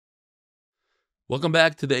Welcome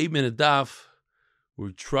back to the 8-minute Daf.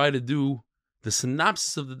 We try to do the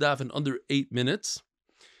synopsis of the Daf in under 8 minutes.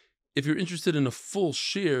 If you're interested in a full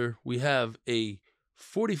share, we have a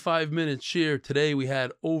 45-minute share. Today we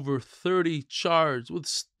had over 30 charts with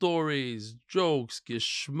stories, jokes,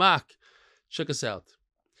 geschmack. Check us out.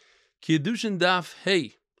 Kiddushin Daf,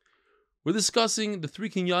 hey. We're discussing the 3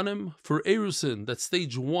 kinyanim for Erusin. That's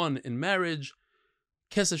stage 1 in marriage.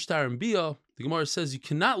 Kesef, Shtar, and Bia. The Gemara says you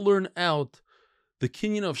cannot learn out the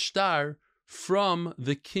kinyan of Shtar from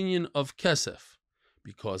the kinyan of Kesef,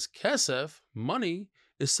 because Kesef, money,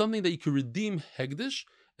 is something that you could redeem Hegdish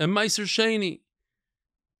and Meiser Sheni.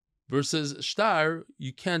 Versus Shtar,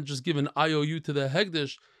 you can't just give an IOU to the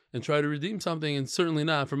Hegdish and try to redeem something, and certainly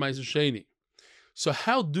not for Meiser Sheni. So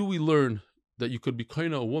how do we learn that you could be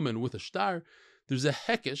kind of a woman with a Shtar? There's a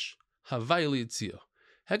Hekesh, Havai Liyitzia.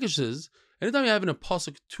 Hekesh is, anytime you have in a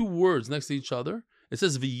pasuk 2 words next to each other, it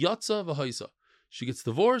says V'yatza v'haisa. She gets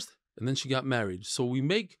divorced and then she got married. So we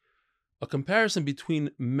make a comparison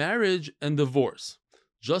between marriage and divorce.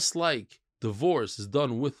 Just like divorce is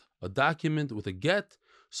done with a document, with a get,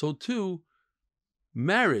 so too,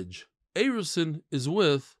 marriage, Erusin, is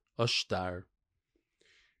with a Shtar.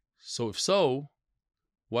 So if so,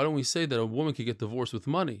 why don't we say that a woman could get divorced with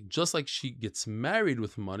money? Just like she gets married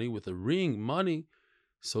with money, with a ring, money,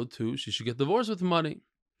 so too, she should get divorced with money.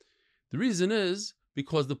 The reason is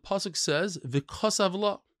because the pasuk says,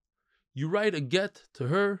 "V'kosavla." You write a get to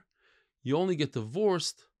her, you only get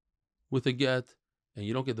divorced with a get, and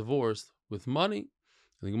you don't get divorced with money.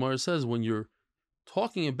 And the Gemara says, when you're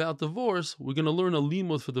talking about divorce, we're going to learn a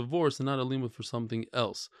limud for divorce and not a limud for something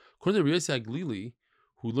else. According to R Eli,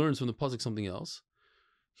 who learns from the pasuk something else,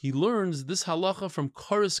 he learns this halacha from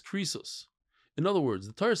kares krisos. In other words,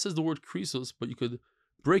 the Torah says the word krisos, but you could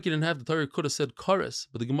break it in half. The Torah could have said kares,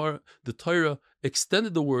 but the Torah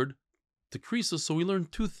extended the word to krisos, so we learn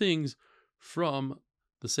 2 things from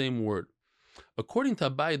the same word. According to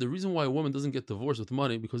Abai, the reason why a woman doesn't get divorced with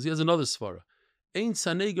money, because he has another svara. Ein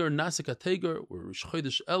sanegar nasik hategar, or Rosh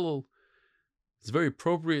Chodesh Elul. It's very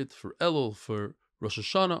appropriate for Elul, for Rosh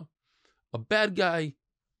Hashanah. A bad guy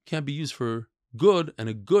can't be used for good, and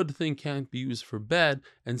a good thing can't be used for bad.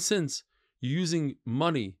 And since you're using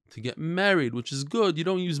money to get married, which is good, you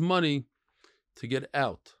don't use money to get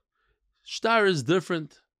out. Shtar is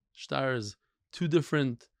different. Shtar is 2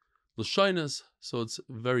 different lashonos, so it's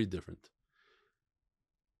very different.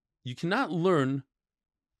 You cannot learn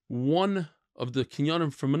one of the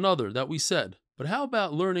kinyanim from another, that we said. But how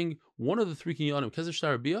about learning one of the 3 kinyanim, Kesef,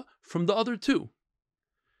 Shtar, Bia, from the other 2?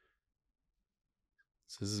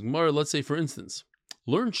 Says Gemara, let's say, for instance,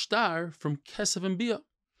 learn Shtar from Kesef and Bia.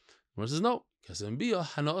 Gemara says, no, Kesef and Bia,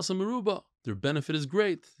 Hana'asa Meruba. Their benefit is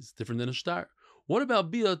great. It's different than a Shtar. What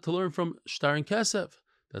about Bia to learn from Shtar and Kesef?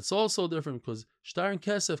 That's also different, because Shtar and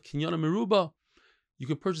Kesef, Kinyana Meruba, you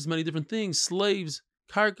can purchase many different things, slaves,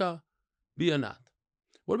 karka, Bia not.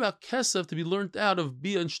 What about Kesef to be learned out of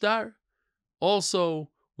Bia and Shtar?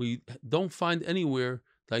 Also, we don't find anywhere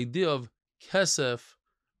the idea of Kesef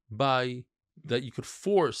by that you could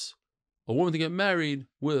force a woman to get married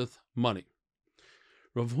with money.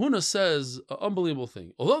 Rav Huna says an unbelievable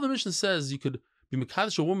thing. Although the Mishnah says you could be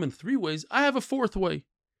mekadosh a woman 3 ways, I have a 4th way.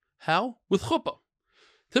 How? With chuppah.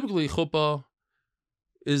 Typically, chuppah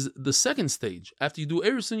is the 2nd stage. After you do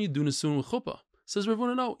Erusin, you do Nisun with chuppah. Says Rav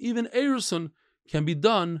Huna, no, even Erusin can be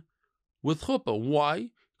done with chuppah. Why?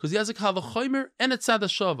 Because he has a kavachomer and a tzad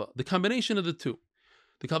hashava, the combination of the 2.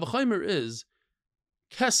 The kavachomer is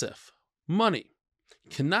kesef, money.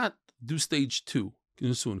 You cannot do stage 2.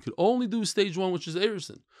 Could only do stage 1, which is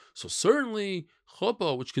Erusin. So certainly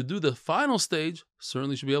chuppah, which could do the final stage,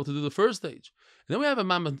 certainly should be able to do the 1st stage. And then we have a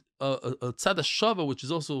tzad hashava, which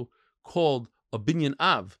is also called a binyan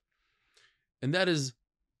av, and that is,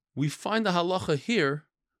 we find the halacha here.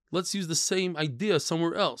 Let's use the same idea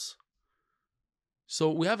somewhere else. So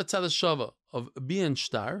we have a tzad hashava of Bia and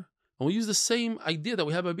Shtar, and we use the same idea that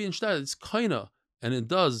we have by Bia and Shtar. It's kaina, and it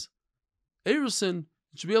does Erusin.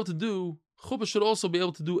 It should be able to do. Chuppah should also be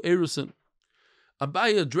able to do Erusin.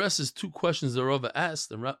 Abaye addresses 2 questions that Rava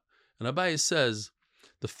asked, and Abaye says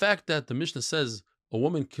the fact that the Mishnah says a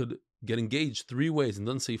woman could get engaged 3 ways and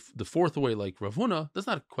doesn't say the 4th way like Rav Huna, that's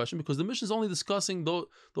not a question, because the Mishnah is only discussing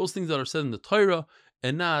those things that are said in the Torah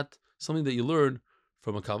and not something that you learn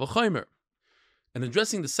from a kavachomer. And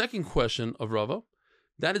addressing the 2nd question of Rava,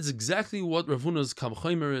 that is exactly what Rav Huna's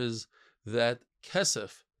kavachomer is, that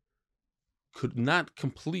Kesef could not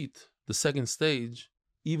complete the 2nd stage,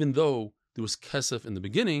 even though there was Kesef in the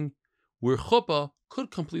beginning, where chuppah could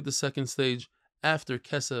complete the 2nd stage after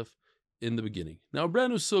Kesef in the beginning. Now, a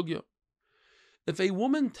brand new sugya. If a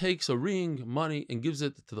woman takes a ring, money, and gives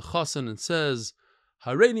it to the chassan and says,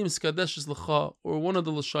 Hareini miskadeshes l'cha, or one of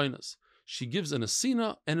the lashonos, she gives an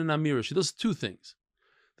asina and an amira. She does two things.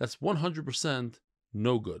 That's 100%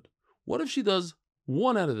 no good. What if she does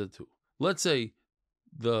one out of the two? Let's say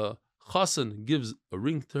the chassan gives a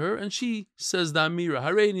ring to her and she says the amira,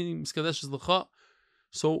 Hareini miskadeshes l'cha.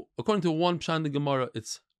 So according to one pshat in the Gemara,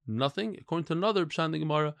 it's nothing. According to another pshat in the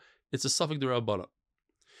Gemara, it's a suffix d'Rabbana.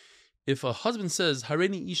 If a husband says,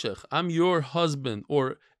 Hareini ishech, I'm your husband,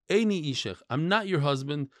 or Eini ishech, I'm not your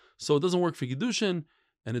husband, so it doesn't work for Kiddushin,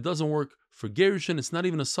 and it doesn't work for Gerushin, it's not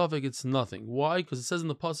even a suffix, it's nothing. Why? Because it says in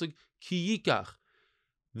the pasuk, Ki yikach,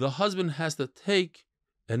 the husband has to take,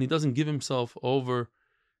 and he doesn't give himself over,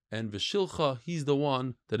 and Vishilcha, he's the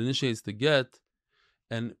one that initiates the get,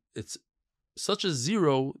 and it's such a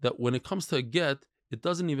zero that when it comes to a get, it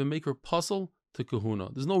doesn't even make her puzzle to kahuna.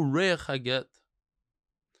 There's no reich haget.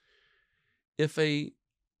 If a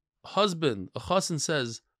husband, a chassan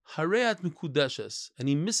says, Hareat mikudeshes, and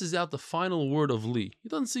he misses out the final word of li, he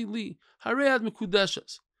doesn't say li, Hareat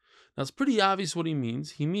mikudeshes. Now it's pretty obvious what he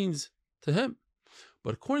means. He means to him.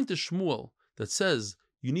 But according to Shmuel, that says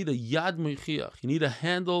you need a yad mechiach, you need a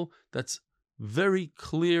handle that's very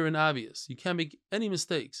clear and obvious. You can't make any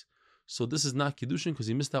mistakes. So this is not Kiddushin because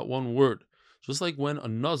he missed out one word. Just like when a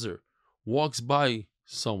nazir walks by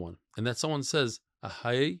someone and that someone says,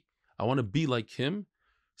 Ahai, I want to be like him.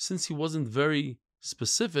 Since he wasn't very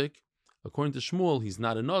specific, according to Shmuel, he's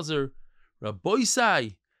not a nazir. Rabbi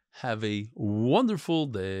Isai, have a wonderful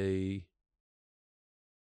day.